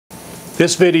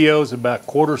This video is about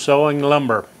quarter sawing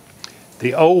lumber.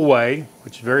 The old way,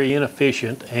 which is very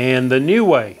inefficient, and the new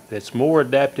way that's more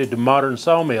adapted to modern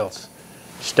sawmills.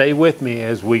 Stay with me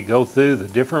as we go through the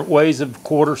different ways of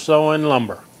quarter sawing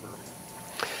lumber.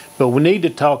 But we need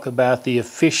to talk about the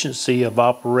efficiency of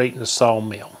operating a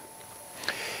sawmill.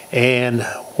 And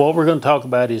what we're going to talk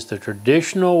about is the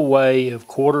traditional way of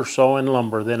quarter sawing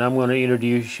lumber. Then I'm going to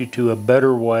introduce you to a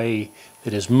better way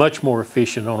that is much more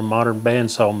efficient on a modern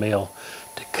bandsaw mill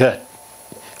to cut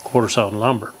quarter sawing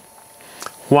lumber.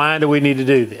 Why do we need to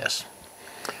do this?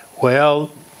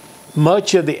 Well,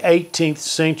 much of the 18th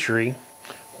century,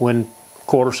 when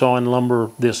quarter sawing lumber,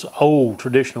 this old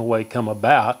traditional way, come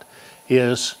about,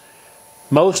 is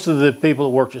most of the people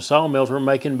that worked at sawmills were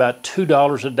making about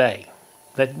 $2 a day.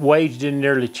 That wage didn't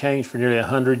nearly change for nearly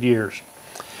 100 years.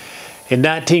 In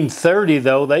 1930,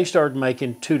 though, they started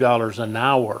making $2 an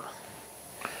hour.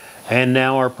 And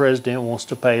now our president wants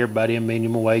to pay everybody a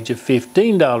minimum wage of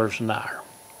 $15 an hour.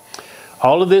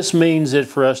 All of this means that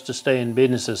for us to stay in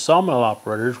business as sawmill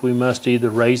operators, we must either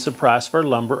raise the price for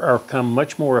lumber or become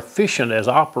much more efficient as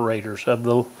operators of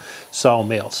the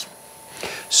sawmills.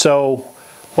 So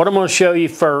what I'm going to show you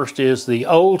first is the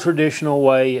old traditional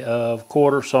way of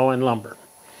quarter sawing lumber.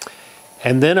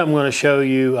 And then I'm going to show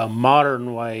you a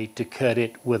modern way to cut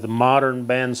it with a modern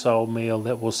bandsaw mill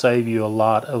that will save you a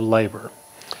lot of labor.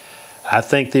 I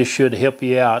think this should help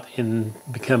you out in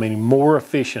becoming more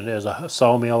efficient as a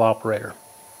sawmill operator.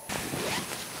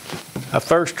 I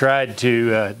first tried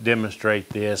to demonstrate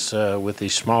this with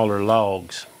these smaller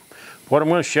logs. What I'm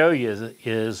going to show you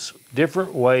is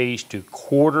different ways to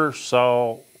quarter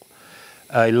saw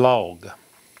a log.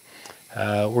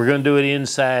 We're going to do it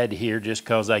inside here just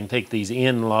because I can take these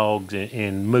end logs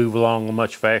and move along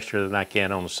much faster than I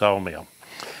can on a sawmill.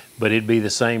 But it'd be the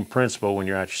same principle when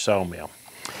you're at your sawmill.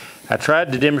 I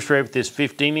tried to demonstrate with this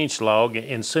 15-inch log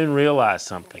and soon realized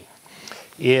something.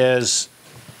 That's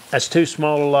too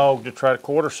small a log to try to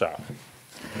quarter saw.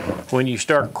 When you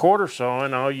start quarter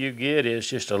sawing, all you get is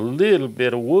just a little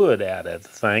bit of wood out of the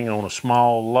thing on a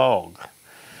small log.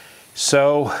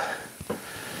 So,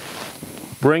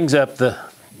 brings up the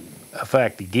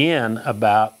fact again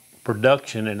about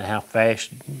production and how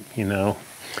fast,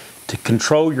 to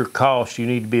control your costs, you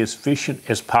need to be as efficient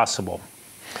as possible.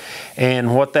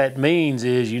 And what that means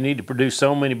is you need to produce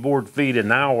so many board feet an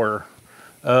hour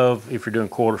of, if you're doing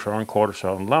quarter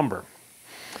sawing lumber.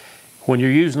 When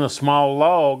you're using a small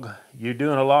log, you're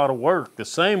doing a lot of work, the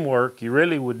same work you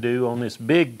really would do on this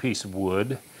big piece of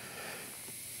wood,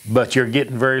 but you're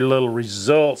getting very little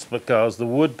results because the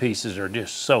wood pieces are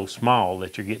just so small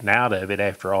that you're getting out of it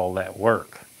after all that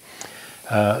work.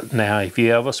 Now, if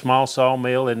you have a small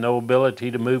sawmill and no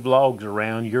ability to move logs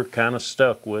around, you're kind of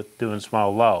stuck with doing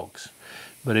small logs.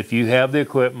 But if you have the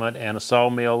equipment and a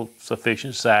sawmill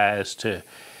sufficient size to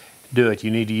do it,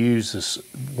 you need to use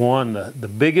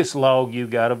the biggest log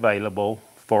you've got available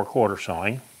for quarter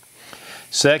sawing.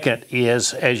 Second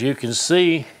is, as you can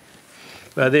see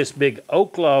by this big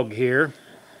oak log here,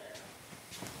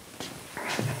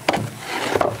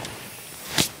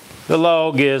 the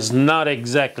log is not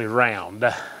exactly round.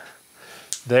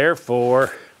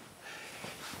 Therefore,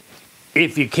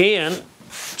 if you can,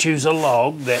 choose a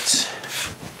log that's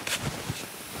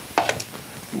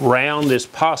round as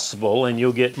possible and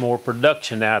you'll get more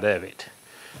production out of it.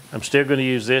 I'm still going to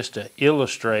use this to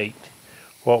illustrate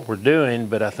what we're doing,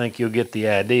 but I think you'll get the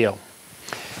idea.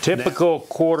 Typical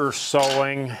quarter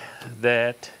sawing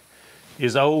that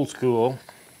is old school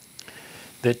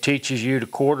that teaches you to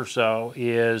quarter saw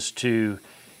is to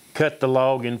cut the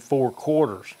log in 4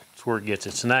 quarters. That's where it gets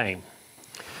its name.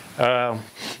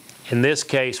 In this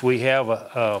case, we have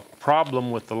a problem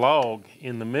with the log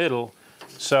in the middle,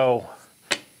 so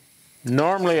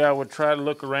normally I would try to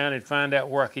look around and find out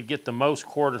where I could get the most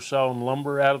quarter sawn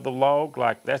lumber out of the log.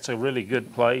 Like, that's a really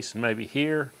good place, and maybe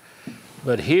here.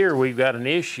 But here we've got an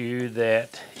issue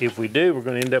that if we do, we're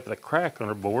going to end up with a crack on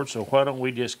our board, so why don't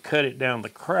we just cut it down the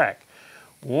crack?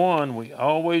 One, we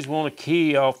always want to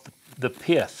key off the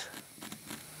pith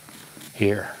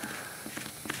here.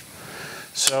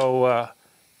 So,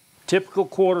 typical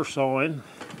quarter sawing,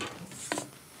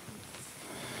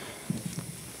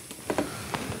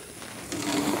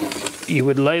 you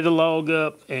would lay the log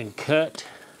up and cut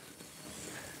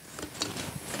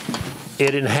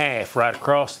it in half right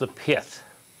across the pith.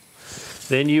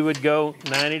 Then you would go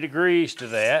 90 degrees to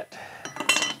that.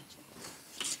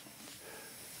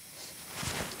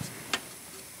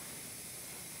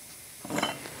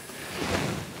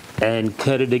 And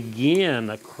cut it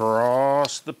again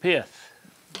across the pith.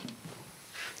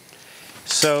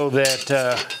 So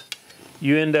that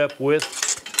you end up with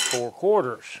 4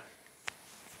 quarters.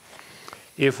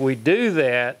 if we do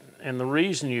that, and the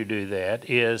reason you do that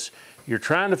is you're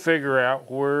trying to figure out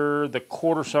where the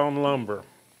quarter sawn lumber.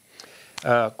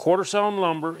 Quarter sawn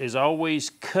lumber is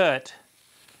always cut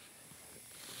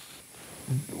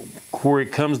where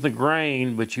it comes the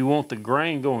grain, but you want the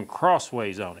grain going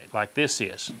crossways on it, like this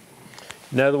is.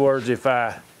 In other words, if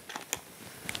I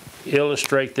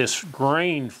illustrate this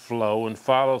grain flow and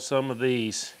follow some of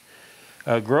these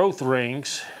growth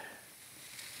rings,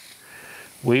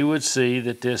 we would see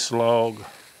that this log,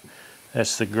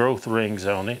 that's the growth rings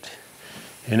on it.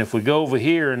 And if we go over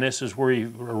here, and this is where a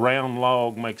round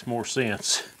log makes more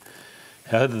sense,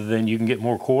 other than you can get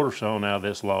more quarter sawn out of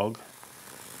this log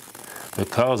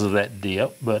because of that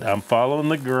dip, but I'm following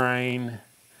the grain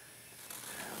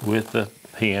with the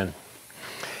pen.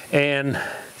 And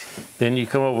then you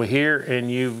come over here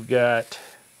and you've got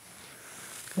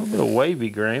a little bit of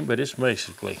wavy grain, but it's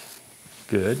basically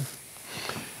good.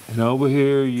 And over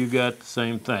here you got the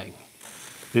same thing.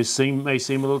 This may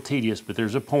seem a little tedious, but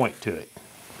there's a point to it.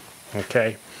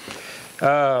 Okay.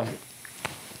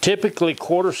 Typically,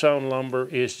 quarter sawn lumber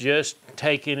is just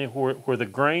taking it where the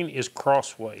grain is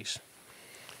crossways.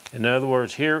 In other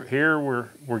words, here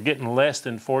we're getting less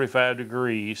than 45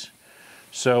 degrees.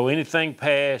 So anything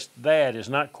past that is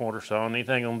not quarter sawn.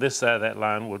 Anything on this side of that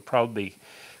line would probably be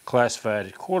classified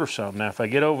as quarter sawn. Now, if I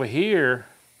get over here,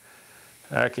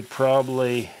 I could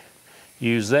probably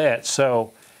use that.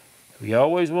 So you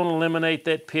always want to eliminate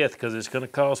that pith because it's going to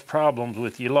cause problems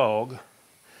with your log.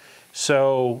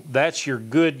 So that's your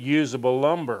good usable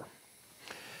lumber.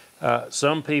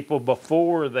 Some people,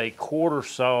 before they quarter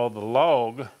saw the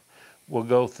log, will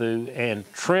go through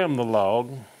and trim the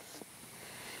log,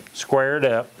 square it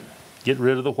up, get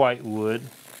rid of the white wood,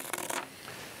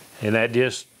 and that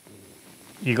just,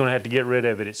 you're going to have to get rid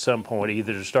of it at some point,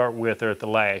 either to start with or at the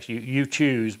last. You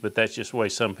choose, but that's just the way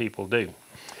some people do.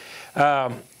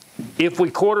 If we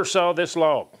quarter saw this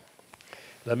log,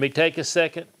 let me take a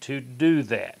second to do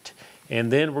that. And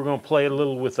then we're going to play a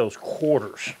little with those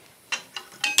quarters.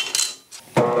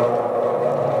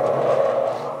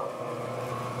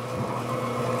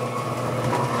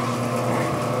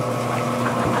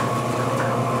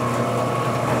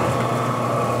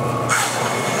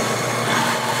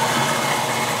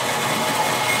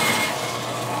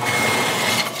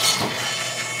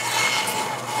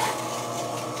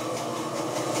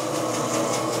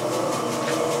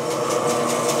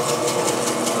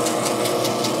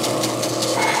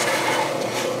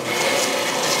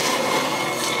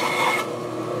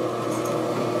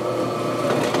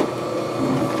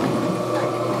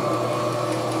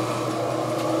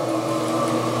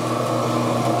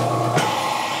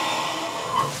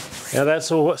 Now that's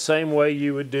the same way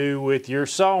you would do with your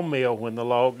sawmill when the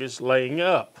log is laying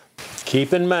up.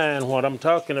 Keep in mind what I'm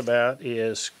talking about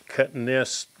is cutting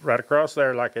this right across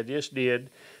there like I just did,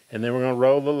 and then we're going to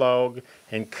roll the log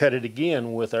and cut it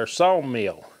again with our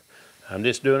sawmill. I'm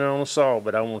just doing it on a saw,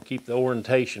 but I want to keep the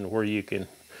orientation where you can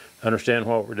understand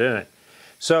what we're doing.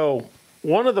 So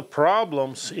one of the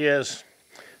problems is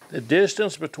the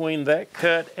distance between that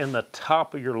cut and the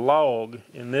top of your log,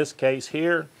 in this case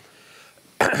here.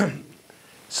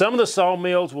 Some of the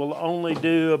sawmills will only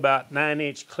do about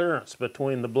 9-inch clearance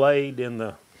between the blade and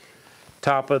the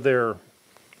top of their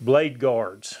blade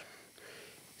guards.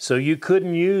 So you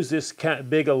couldn't use this kind of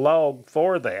big a log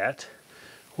for that,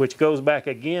 which goes back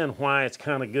again why it's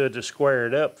kind of good to square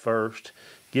it up first,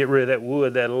 get rid of that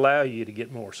wood, that'll allow you to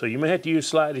get more. So you may have to use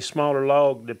slightly smaller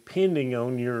log depending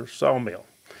on your sawmill.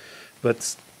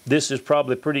 But this is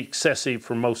probably pretty excessive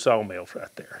for most sawmills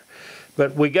right there.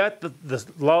 But we got the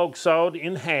log sawed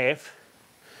in half.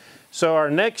 So our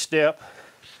next step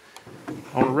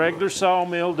on a regular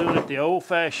sawmill, doing it the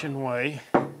old-fashioned way,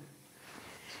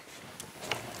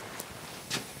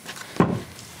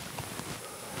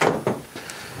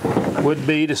 would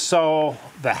be to saw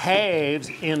the halves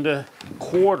into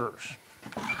quarters.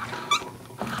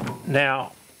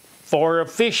 Now, for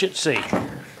efficiency,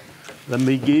 let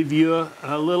me give you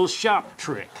a little shop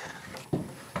trick.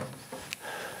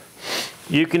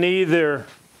 You can either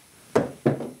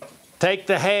take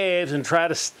the halves and try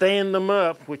to stand them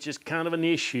up, which is kind of an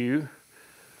issue,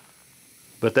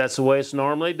 but that's the way it's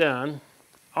normally done.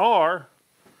 Or,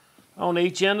 on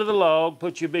each end of the log,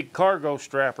 put your big cargo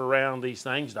strap around these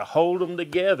things to hold them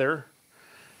together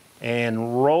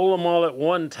and roll them all at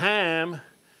one time.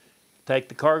 Take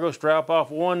the cargo strap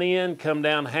off one end, come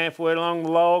down halfway along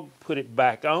the log, put it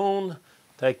back on,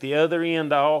 take the other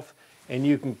end off, and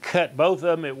you can cut both of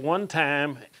them at one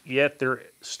time, yet they're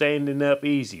standing up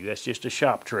easy. That's just a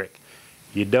shop trick.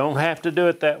 You don't have to do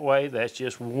it that way. That's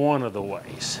just one of the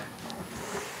ways.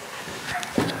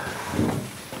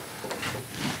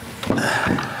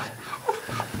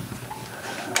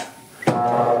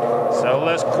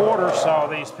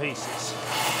 these pieces.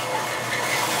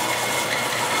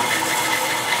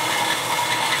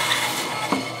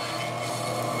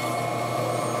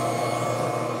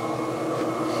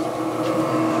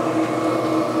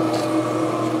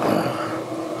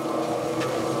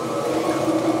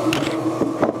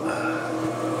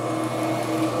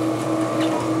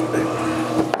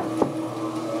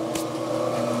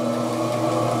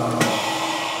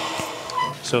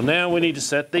 So now we need to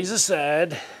set these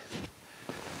aside.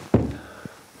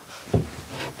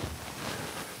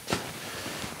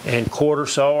 And quarter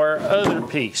saw our other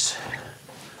piece.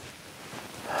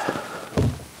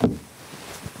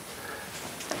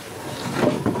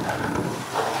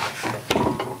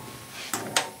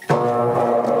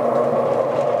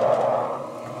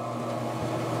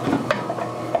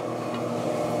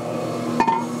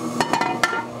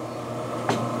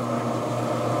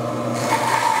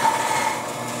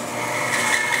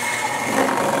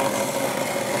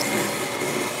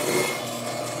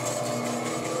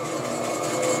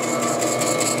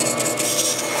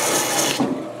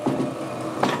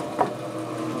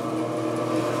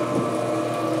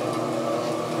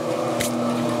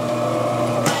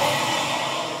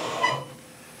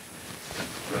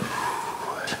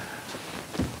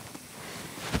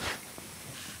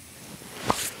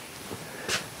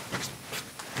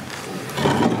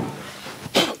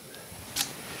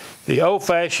 The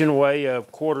old-fashioned way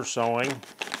of quarter sawing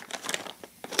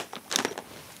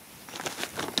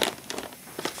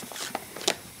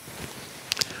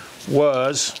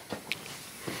was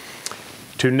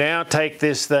to now take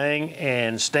this thing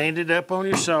and stand it up on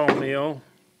your sawmill.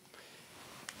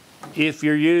 If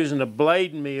you're using a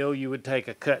blade mill, you would take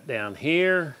a cut down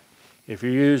here. If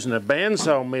you're using a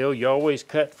bandsaw mill, you always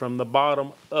cut from the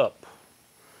bottom up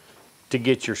to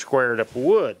get your squared up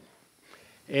wood.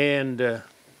 And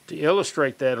to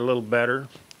illustrate that a little better,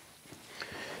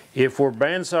 if we're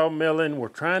bandsaw milling, we're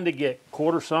trying to get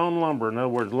quarter sawn lumber. In other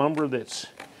words, lumber that's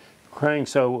craned.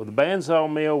 So with the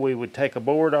bandsaw mill, we would take a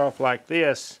board off like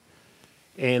this,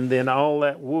 and then all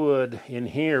that wood in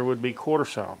here would be quarter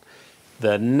sawn.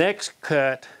 The next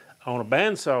cut on a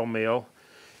bandsaw mill,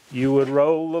 you would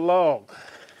roll the log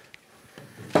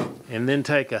and then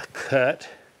take a cut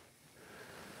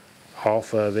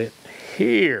off of it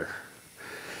here.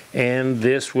 And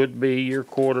this would be your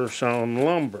quarter sawn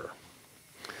lumber.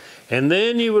 And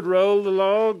then you would roll the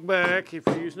log back if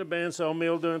you're using a bandsaw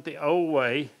mill doing it the old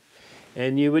way,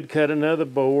 and you would cut another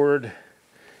board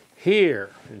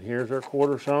here. And here's our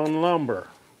quarter sawn lumber.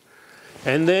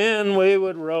 And then we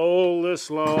would roll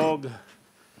this log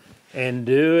and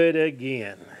do it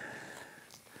again.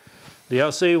 Do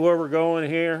y'all see where we're going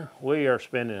here? We are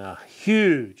spending a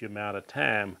huge amount of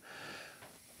time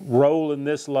rolling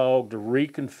this log to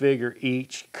reconfigure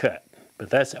each cut. But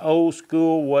that's the old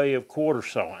school way of quarter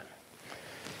sawing.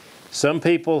 Some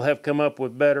people have come up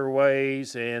with better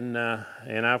ways, and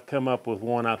I've come up with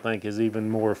one I think is even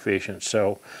more efficient.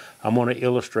 So I'm going to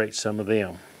illustrate some of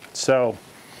them. So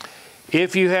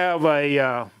if you have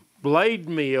a blade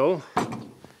mill,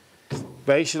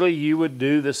 basically you would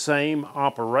do the same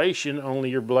operation,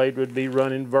 only your blade would be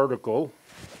running vertical.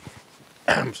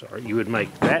 I'm sorry, you would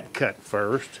make that cut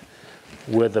first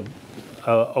with a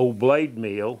old blade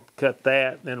mill, cut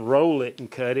that, then roll it and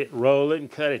cut it, roll it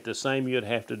and cut it, the same you'd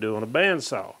have to do on a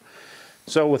bandsaw.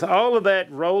 So with all of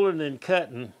that rolling and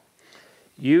cutting,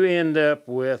 you end up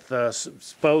with,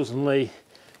 supposedly,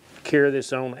 carry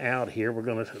this on out here, we're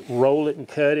going to roll it and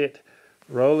cut it,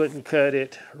 roll it and cut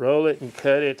it, roll it and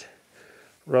cut it,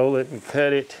 roll it and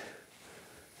cut it,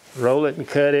 roll it and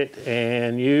cut it,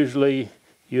 and usually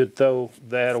you'd throw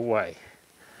that away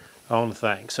on the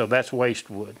thing. So that's waste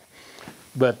wood.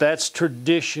 But that's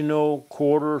traditional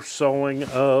quarter sawing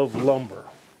of lumber.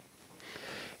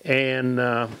 And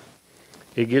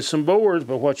it gets some boards,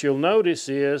 but what you'll notice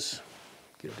is,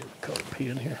 get a different color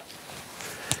pen here.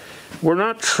 We're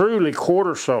not truly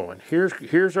quarter sawing.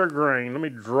 Here's our grain. Let me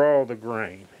draw the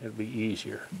grain. It'll be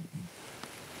easier.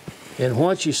 And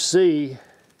what you see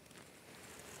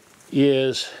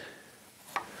is,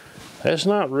 that's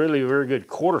not really a very good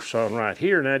quarter sawing right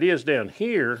here. Now it is down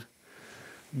here,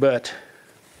 but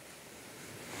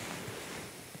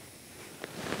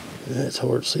it's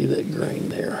hard to see that grain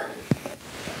there.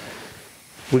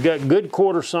 We got good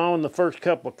quarter sawing the first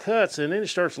couple of cuts, and then it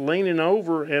starts leaning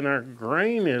over and our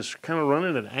grain is kind of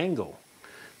running at an angle.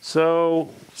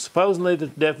 So supposedly the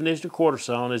definition of quarter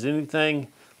sawing is anything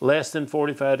less than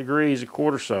 45 degrees of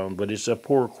quarter sawn, but it's a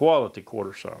poor quality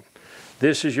quarter sawn.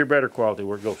 This is your better quality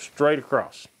where it goes straight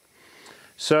across.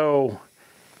 So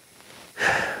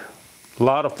a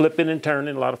lot of flipping and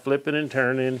turning, a lot of flipping and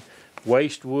turning.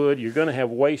 waste wood. You're going to have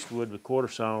waste wood with quarter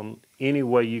sawn any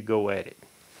way you go at it.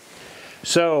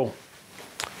 So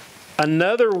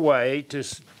another way to,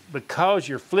 because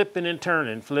you're flipping and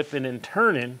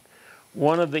turning,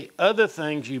 one of the other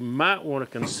things you might want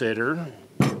to consider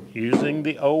using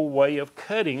the old way of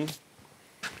cutting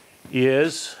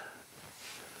is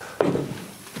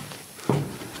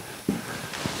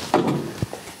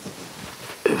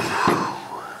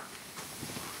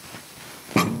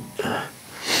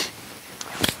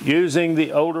using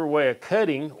the older way of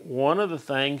cutting. One of the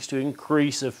things to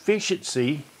increase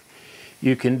efficiency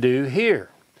you can do here,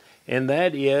 and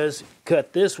that is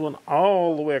cut this one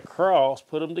all the way across,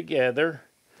 put them together,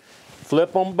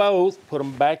 flip them both, put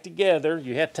them back together.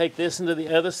 You have to take this into the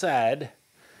other side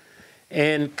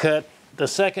and cut the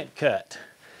second cut.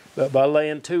 But by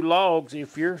laying two logs,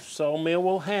 if your sawmill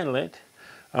will handle it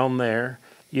on there,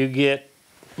 you get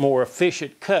more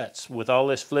efficient cuts with all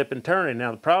this flip and turning.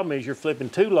 Now the problem is you're flipping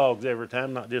two logs every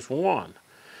time, not just one.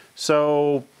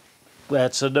 So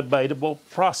that's a debatable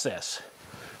process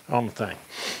on the thing.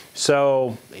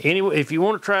 So anyway, if you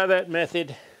want to try that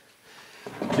method,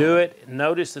 do it.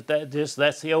 Notice that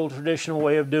that's the old traditional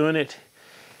way of doing it.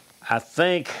 I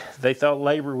think they thought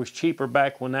labor was cheaper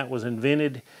back when that was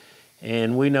invented,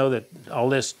 and we know that all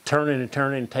this turning and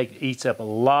turning eats up a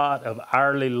lot of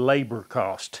hourly labor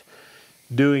cost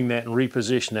doing that and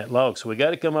reposition that log. So we got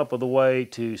to come up with a way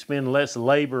to spend less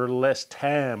labor, less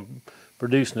time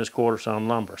producing this quarter sawn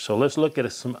lumber. So let's look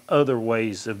at some other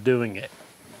ways of doing it.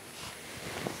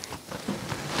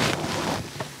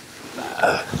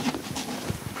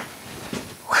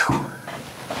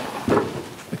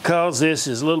 Because this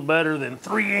is a little better than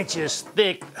 3 inches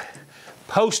thick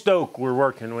post oak we're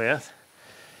working with,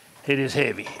 it is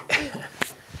heavy.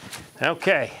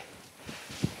 Okay,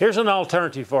 here's an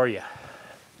alternative for you.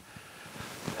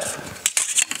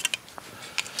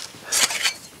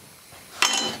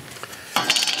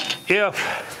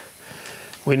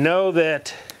 If we know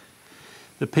that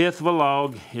the pith of a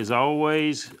log is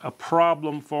always a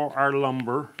problem for our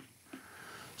lumber,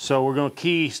 so we're going to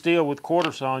key still with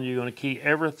quarter sawn, you're going to key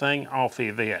everything off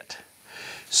of it.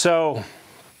 So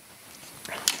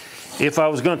if I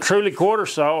was going to truly quarter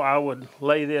saw, I would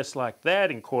lay this like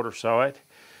that and quarter saw it.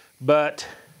 But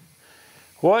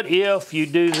what if you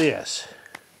do this?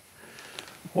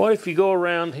 What if you go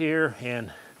around here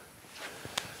and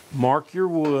mark your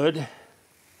wood?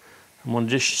 I'm going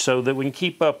to just so that we can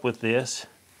keep up with this.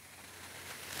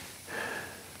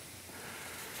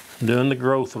 I'm doing the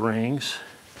growth rings.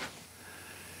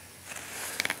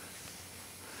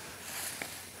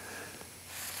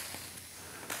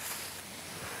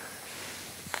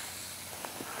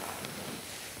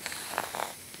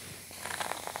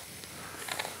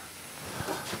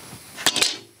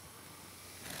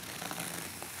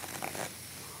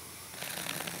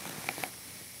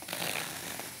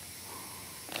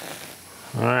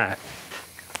 All right,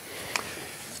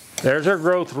 there's our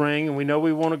growth ring, and we know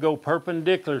we want to go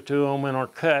perpendicular to them in our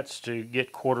cuts to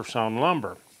get quarter sawn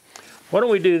lumber. Why don't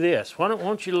we do this? Why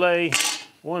don't you lay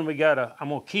one? I'm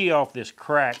gonna key off this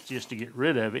crack just to get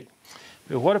rid of it.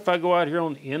 But what if I go out here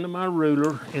on the end of my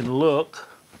ruler and look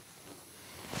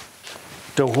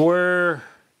to where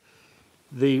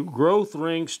the growth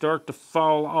rings start to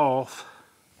fall off?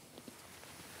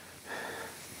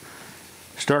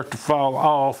 Start to fall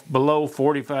off below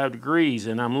 45 degrees,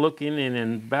 and I'm looking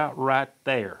and about right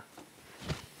there.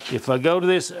 If I go to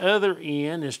this other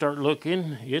end and start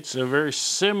looking, it's a very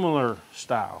similar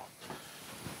style.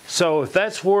 So if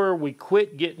that's where we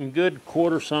quit getting good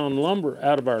quarter sawn lumber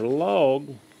out of our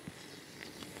log,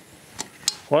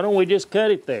 why don't we just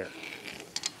cut it there?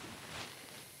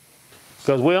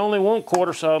 Because we only want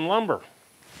quarter sawn lumber.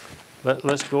 But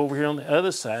let's go over here on the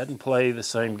other side and play the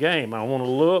same game. I want to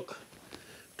look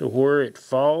to where it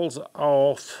falls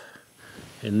off,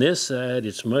 and this side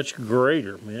it's much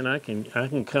greater. Man, I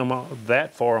can come off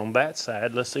that far on that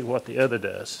side. Let's see what the other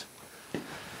does.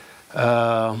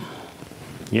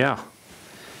 Yeah,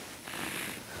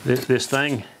 this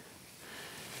thing.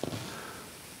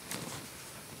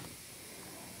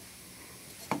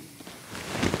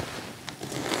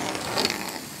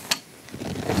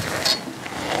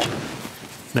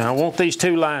 Now I want these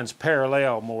two lines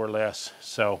parallel more or less.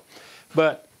 So,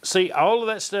 but see, all of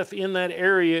that stuff in that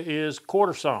area is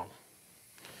quarter sawn.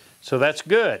 So that's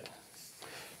good.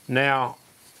 Now,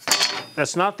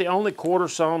 that's not the only quarter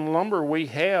sawn lumber we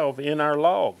have in our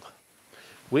log.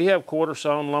 We have quarter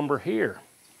sawn lumber here.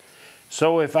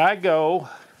 So if I go,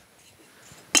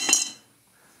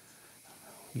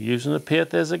 using the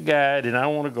pith as a guide, and I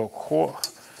want to go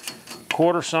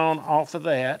quarter sawn off of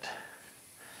that,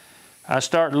 I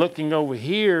start looking over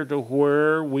here to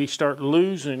where we start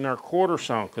losing our quarter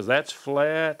saw, because that's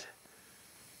flat.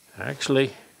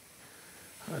 Actually,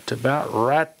 it's about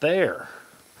right there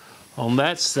on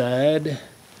that side.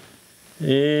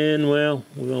 And well,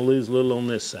 we're gonna lose a little on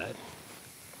this side.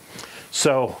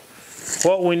 So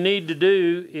what we need to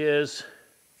do is,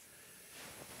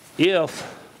 I'm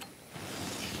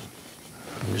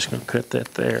just gonna cut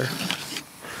that there.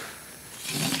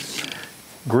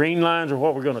 Green lines are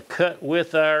what we're gonna cut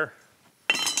with our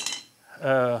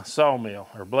sawmill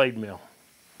or blade mill.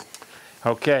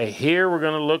 Okay, here we're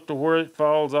gonna look to where it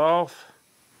falls off.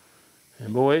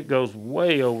 And boy, it goes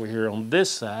way over here on this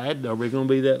side. Are we gonna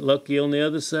be that lucky on the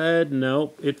other side?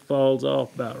 Nope, it falls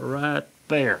off about right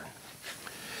there.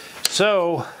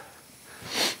 So,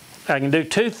 I can do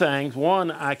two things. One,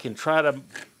 I can try to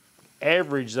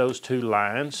average those two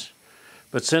lines,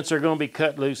 but since they're gonna be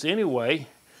cut loose anyway,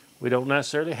 we don't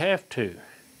necessarily have to.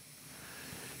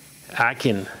 I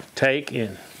can take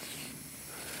and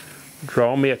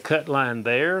draw me a cut line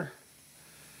there,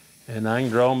 and I can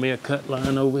draw me a cut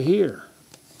line over here.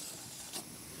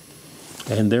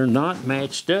 And they're not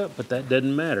matched up, but that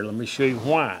doesn't matter. Let me show you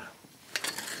why.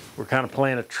 We're kind of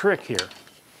playing a trick here.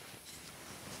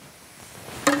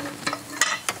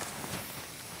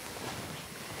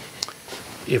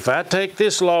 If I take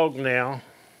this log now,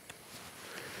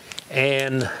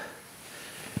 and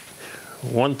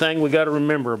one thing we got to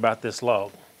remember about this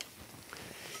log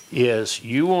is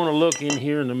you want to look in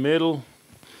here in the middle,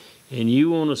 and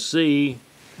you want to see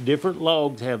different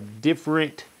logs have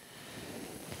different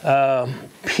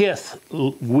pith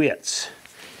widths.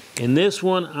 In this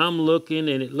one, I'm looking,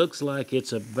 and it looks like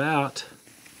it's about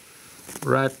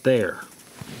right there.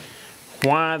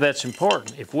 Why that's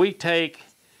important? If we take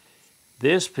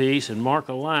this piece and mark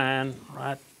a line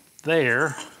right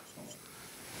there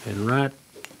and right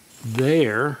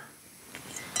there,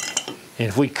 and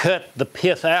if we cut the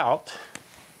pith out,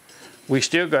 we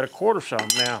still got a quarter saw.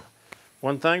 Now,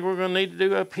 one thing we're going to need to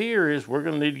do up here is we're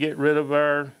going to need to get rid of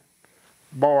our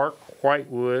bark,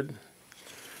 whitewood.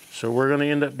 So we're going to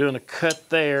end up doing a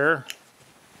cut there.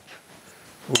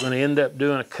 We're going to end up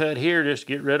doing a cut here just to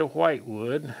get rid of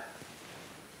whitewood.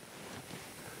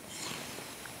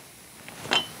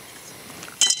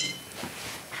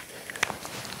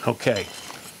 Okay,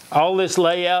 all this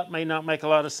layout may not make a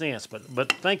lot of sense,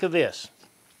 but think of this.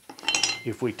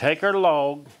 If we take our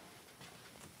log,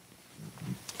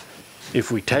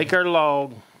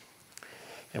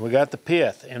 and we got the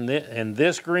pith, and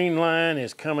this green line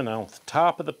is coming on the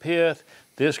top of the pith,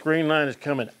 this green line is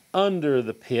coming under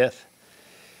the pith.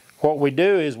 What we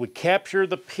do is we capture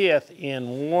the pith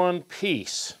in one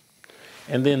piece,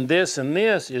 and then this and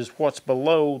this is what's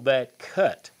below that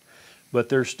cut. But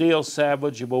there's still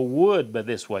salvageable wood by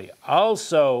this way.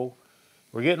 Also,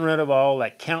 we're getting rid of all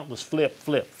that countless flip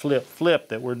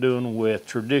that we're doing with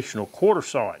traditional quarter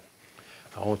sawing.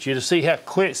 I want you to see how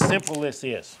quick, simple this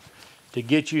is to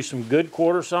get you some good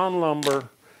quarter sawn lumber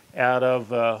out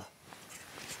of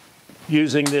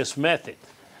using this method.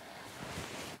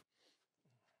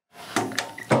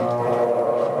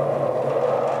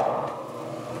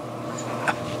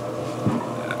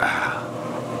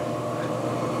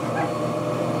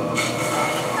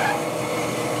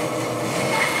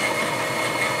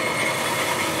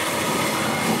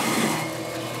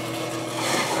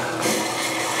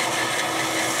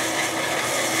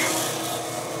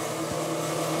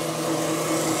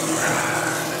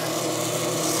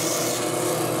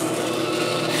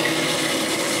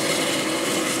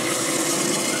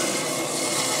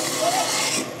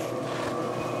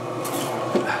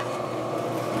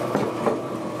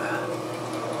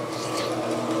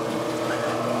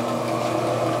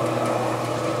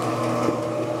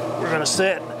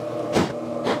 Set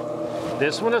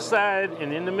this one aside,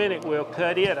 and in a minute we'll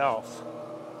cut it off.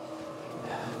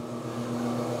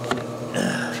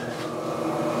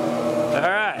 All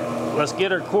right, let's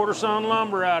get our quarter sawn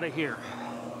lumber out of here.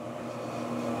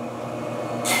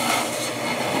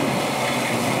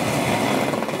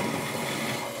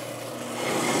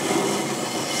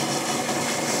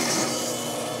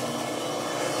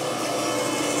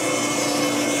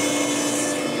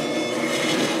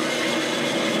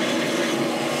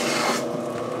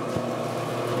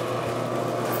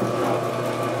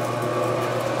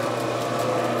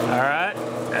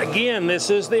 Again, this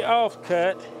is the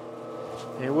offcut,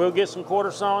 and we'll get some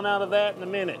quarter sawn out of that in a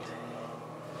minute.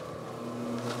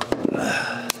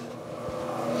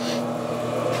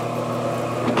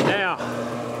 Now,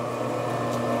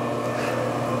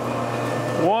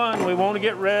 one, we want to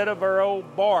get rid of our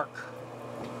old bark.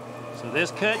 So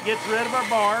this cut gets rid of our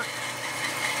bark.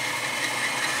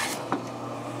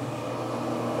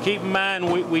 Keep in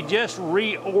mind, we just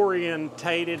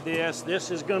reorientated this. This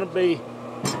is going to be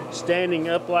standing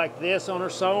up like this on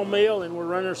our sawmill, and we're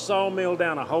running our sawmill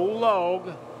down a whole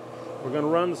log. We're going to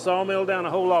run the sawmill down a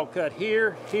whole log cut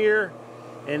here, here,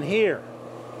 and here.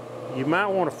 You might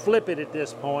want to flip it at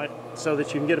this point so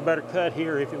that you can get a better cut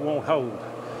here if it won't hold.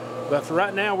 But for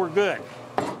right now, we're good.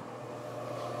 All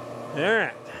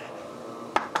right.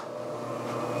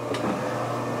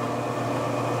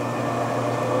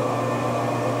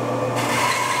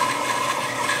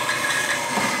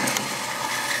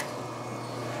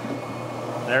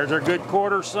 There's our good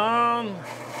quarter sawn.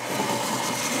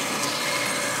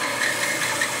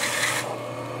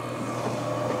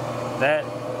 That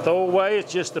throwaway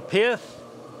is just the pith.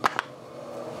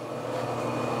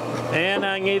 And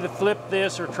I can either flip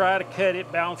this or try to cut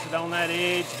it, bounce it on that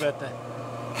edge, but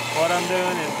what I'm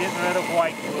doing is getting rid of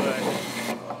white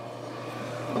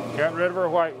wood. Got rid of our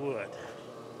white wood.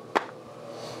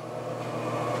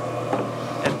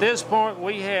 At this point,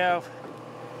 we have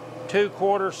 2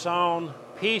 quarter sawn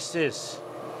pieces.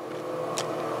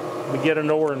 We get an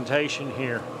orientation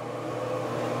here.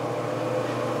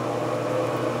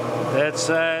 That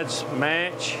sides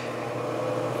match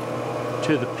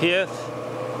to the pith,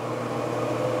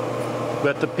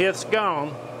 but the pith's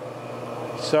gone.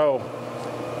 So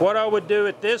what I would do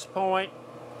at this point,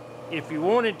 if you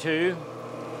wanted to,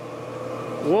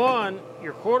 one,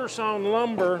 your quarter sawn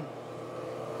lumber,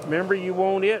 remember you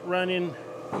want it running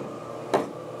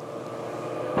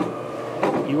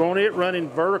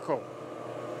vertical.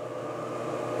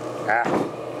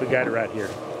 We got it right here.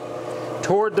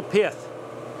 Toward the pith.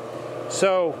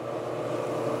 So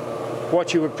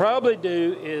what you would probably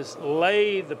do is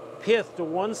lay the pith to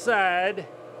one side,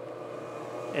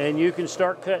 and you can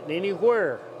start cutting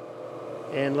anywhere.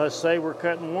 And let's say we're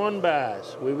cutting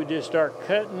 1-bys. We would just start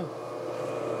cutting,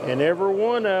 and every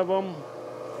one of them,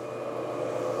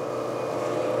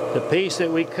 the piece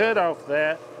that we cut off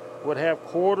that would have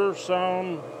quarter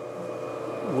sawn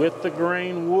with the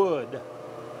grain wood.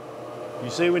 You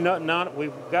see, we've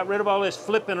got rid of all this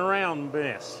flipping around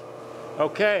mess.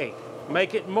 Okay,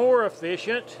 make it more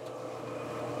efficient.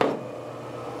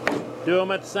 Do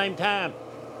them at the same time.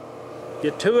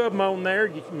 Get 2 of them on there.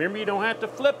 Remember, you don't have to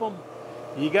flip them.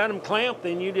 You got them clamped,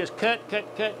 then you just cut,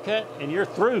 and you're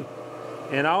through.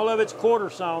 And all of it's quarter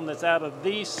sawn that's out of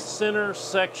these center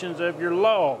sections of your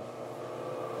log.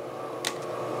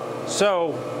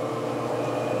 So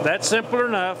that's simple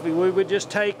enough. We would just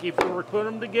take, if we were to put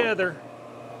them together,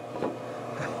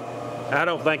 I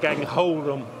don't think I can hold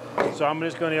them, so I'm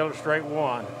just going to illustrate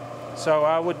one. So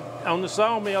I would, on the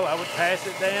sawmill, I would pass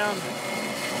it down,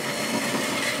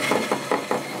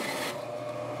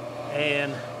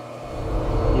 and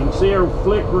you can see our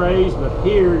flick raised, but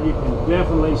here you can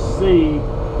definitely see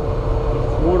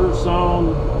the quarter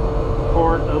sawn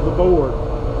part of the board.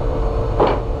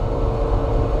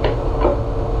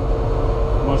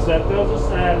 Once that goes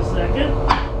aside a second,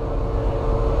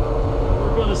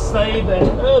 we're going to save that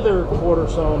other quarter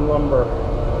sawn lumber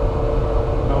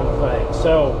on the thing.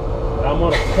 So I'm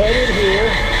going to cut it here.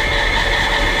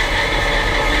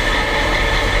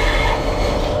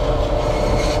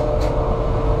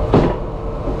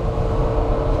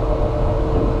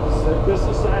 Set this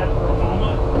aside for a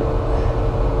moment.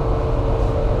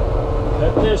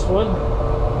 Cut this one.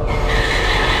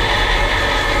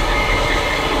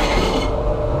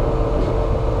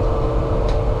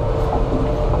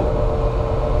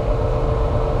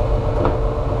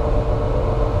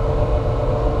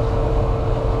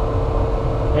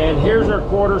 And here's our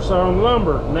quarter sawn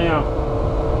lumber. Now,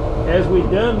 as we've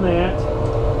done that,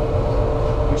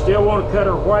 we still want to cut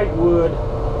our white wood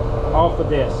off of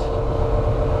this.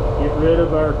 Get rid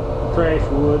of our trash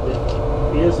wood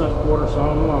that isn't quarter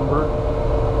sawn lumber.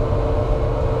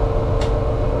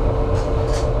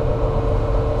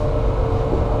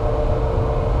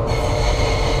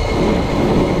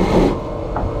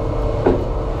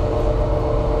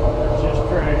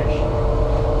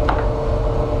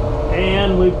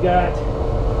 And we've got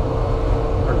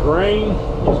our grain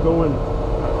is going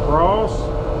across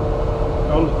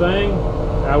on the thing.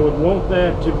 I would want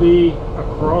that to be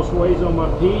crossways on my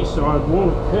piece, so I'd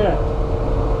want to cut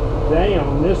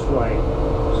down this way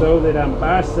so that I'm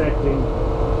bisecting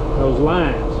those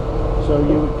lines. So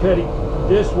you would cut it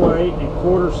this way and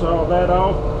quarter saw that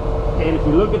off. And if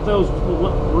you look at those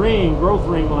growth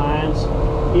ring lines,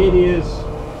 it is,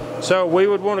 so we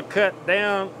would want to cut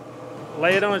down,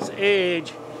 lay it on its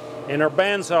edge. In our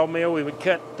bandsaw mill, we would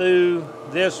cut through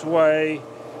this way,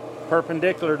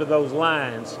 perpendicular to those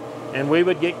lines, and we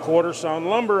would get quarter sawn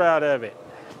lumber out of it.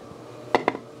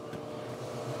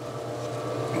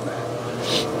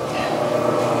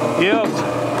 Yep.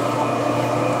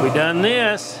 We done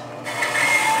this.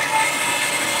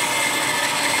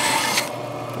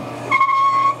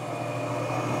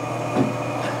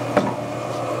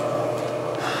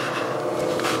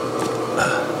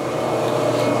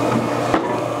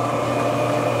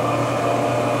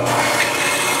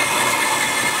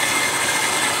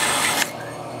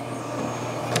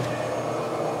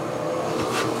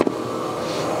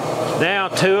 Now,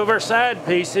 two of our side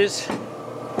pieces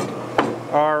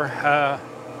are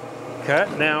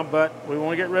cut now, but we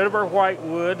want to get rid of our white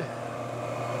wood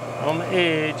on the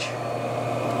edge.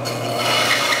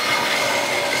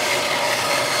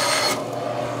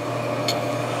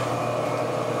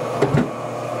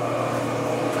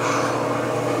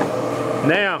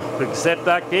 Now, we can set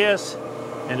like this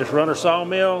and just run our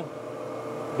sawmill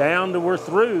down till we're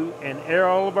through, and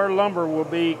all of our lumber will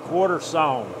be quarter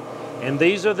sawn. And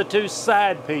these are the two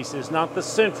side pieces, not the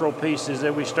central pieces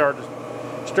that we started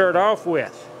off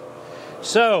with.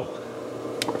 So,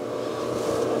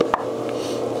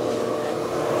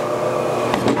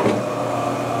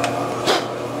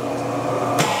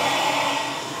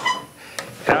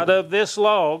 out of this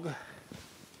log,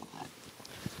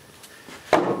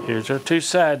 here's our two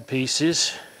side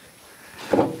pieces.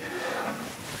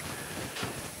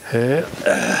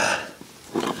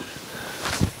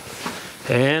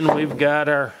 And we've got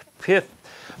our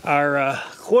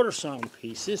quarter sawn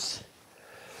pieces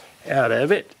out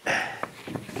of it.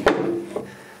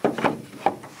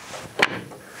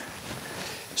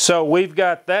 So we've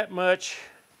got that much.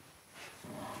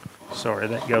 Sorry,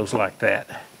 that goes like that.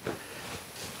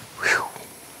 Whew.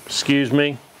 Excuse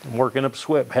me, I'm working up a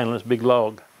sweat handling this big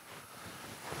log.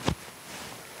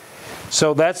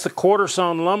 So that's the quarter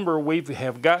sawn lumber we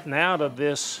have gotten out of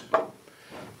this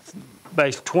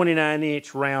base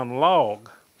 29-inch round log.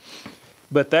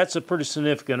 But that's a pretty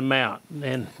significant amount.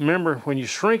 And remember, when you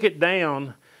shrink it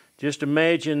down, just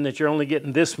imagine that you're only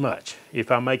getting this much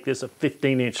if I make this a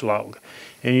 15-inch log.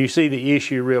 And you see the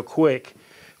issue real quick,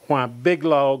 why big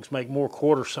logs make more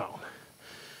quarter sawn.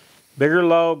 Bigger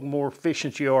log, more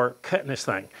efficient you are at cutting this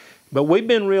thing. But we've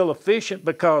been real efficient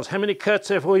because how many cuts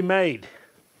have we made?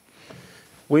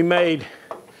 We made,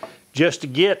 just to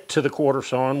get to the quarter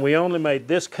sawn, we only made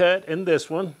this cut and this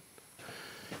one.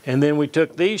 And then we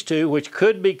took these two, which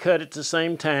could be cut at the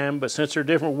same time, but since they're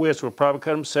different widths, we'll probably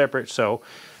cut them separate. So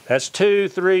that's 2,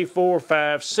 3, 4,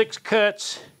 5, 6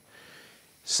 cuts,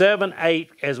 7,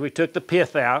 8 as we took the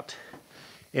pith out.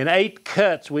 In 8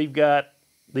 cuts, we've got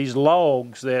these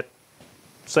logs that,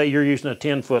 say you're using a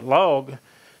 10-foot log,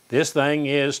 this thing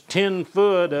is 10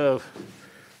 foot of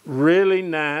really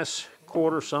nice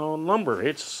quarter sawn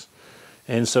lumber.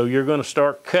 And so you're going to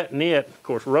start cutting it, of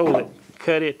course roll it,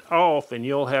 cut it off, and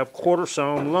you'll have quarter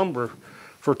sawn lumber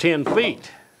for 10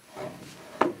 feet.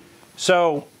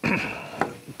 So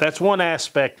that's one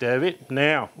aspect of it.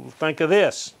 Now, think of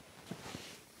this.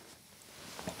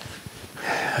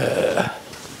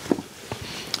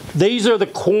 These are the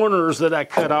corners that I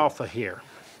cut off of here.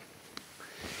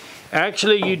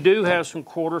 Actually, you do have some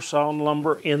quarter sawn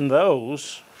lumber in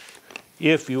those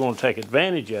if you want to take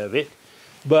advantage of it,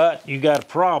 but you got a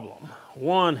problem.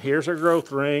 One, here's our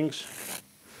growth rings.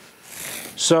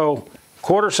 So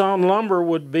quarter sawn lumber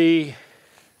would be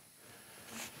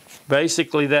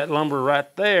basically that lumber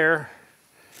right there,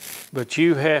 but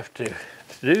you have to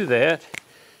do that,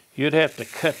 you'd have to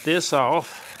cut this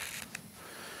off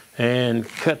and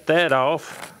cut that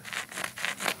off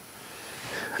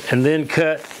and then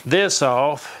cut this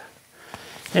off,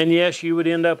 and yes, you would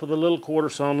end up with a little quarter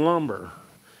sawn lumber.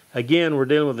 Again, we're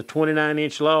dealing with a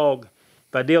 29-inch log.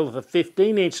 If I deal with a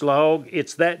 15-inch log,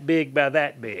 it's that big by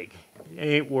that big. It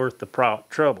ain't worth the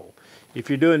trouble. If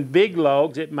you're doing big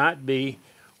logs, it might be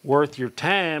worth your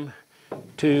time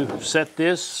to set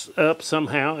this up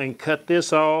somehow and cut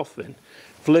this off and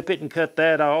flip it and cut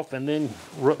that off, and then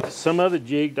some other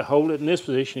jig to hold it in this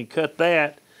position and cut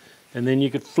that, and then you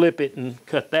could flip it and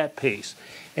cut that piece.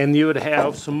 And you would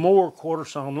have some more quarter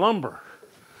sawn lumber.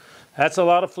 That's a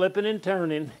lot of flipping and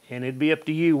turning, and it'd be up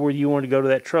to you where you want to go to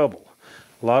that trouble.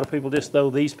 A lot of people just throw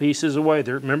these pieces away.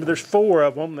 Remember, there's 4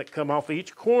 of them that come off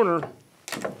each corner.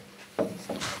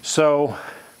 So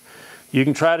you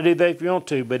can try to do that if you want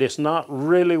to, but it's not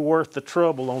really worth the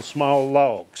trouble on small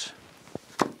logs.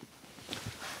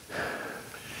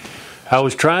 I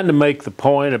was trying to make the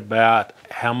point about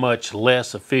how much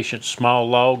less efficient small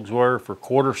logs were for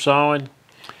quarter sawing,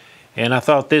 and I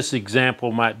thought this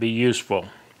example might be useful.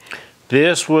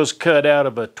 This was cut out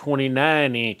of a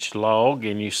 29-inch log,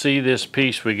 and you see this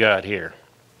piece we got here.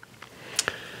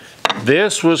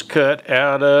 This was cut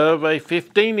out of a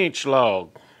 15-inch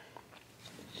log.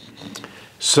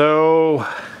 So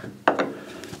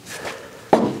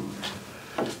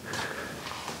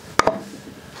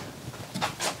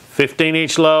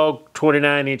 15-inch log,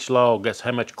 29-inch log, that's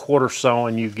how much quarter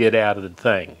sawing you get out of the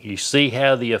thing. You see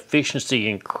how the efficiency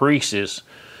increases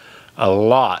a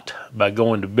lot by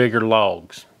going to bigger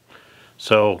logs.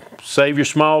 So save your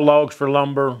small logs for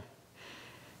lumber,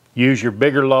 use your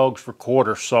bigger logs for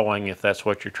quarter sawing if that's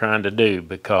what you're trying to do,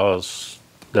 because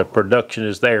the production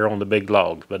is there on the big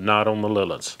logs, but not on the little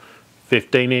ones.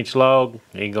 15-inch log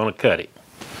ain't gonna cut it.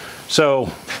 So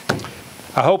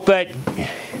I hope that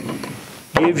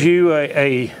gives you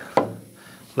a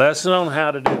lesson on how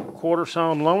to do quarter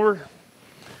sawn lumber.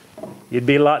 It'd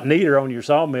be a lot neater on your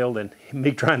sawmill than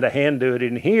me trying to hand do it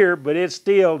in here, but it's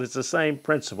the same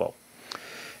principle.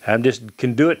 I just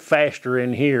can do it faster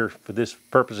in here for this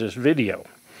purpose of this video.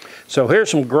 So here's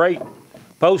some great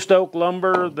post oak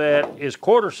lumber that is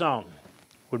quarter sawn.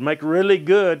 Would make really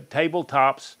good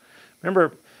tabletops.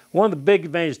 Remember, one of the big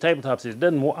advantages of tabletops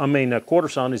is quarter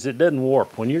sawn is it doesn't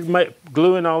warp. When you're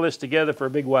gluing all this together for a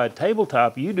big wide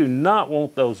tabletop, you do not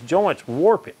want those joints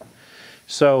warping.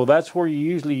 So that's where you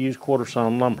usually use quarter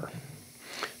sawn lumber.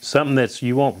 Something that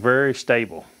you want very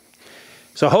stable.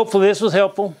 So hopefully this was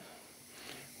helpful.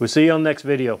 We'll see you on the next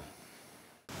video.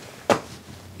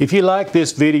 If you like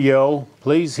this video,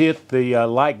 please hit the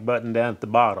like button down at the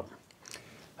bottom.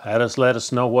 Just let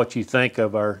us know what you think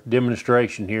of our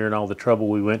demonstration here and all the trouble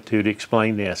we went to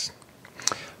explain this.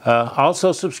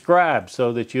 Also subscribe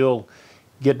so that you'll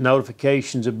get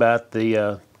notifications about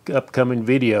the upcoming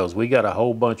videos. We got a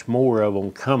whole bunch more of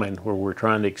them coming where we're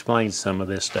trying to explain some of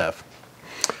this stuff.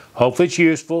 Hopefully it's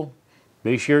useful.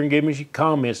 Be sure and give me your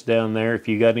comments down there if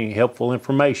you got any helpful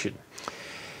information.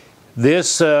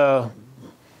 This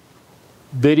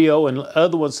video and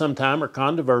other ones sometime are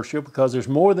controversial because there's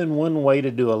more than one way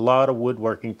to do a lot of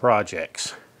woodworking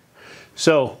projects.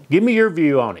 So give me your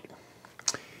view on it.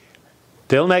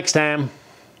 Till next time,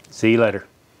 see you later.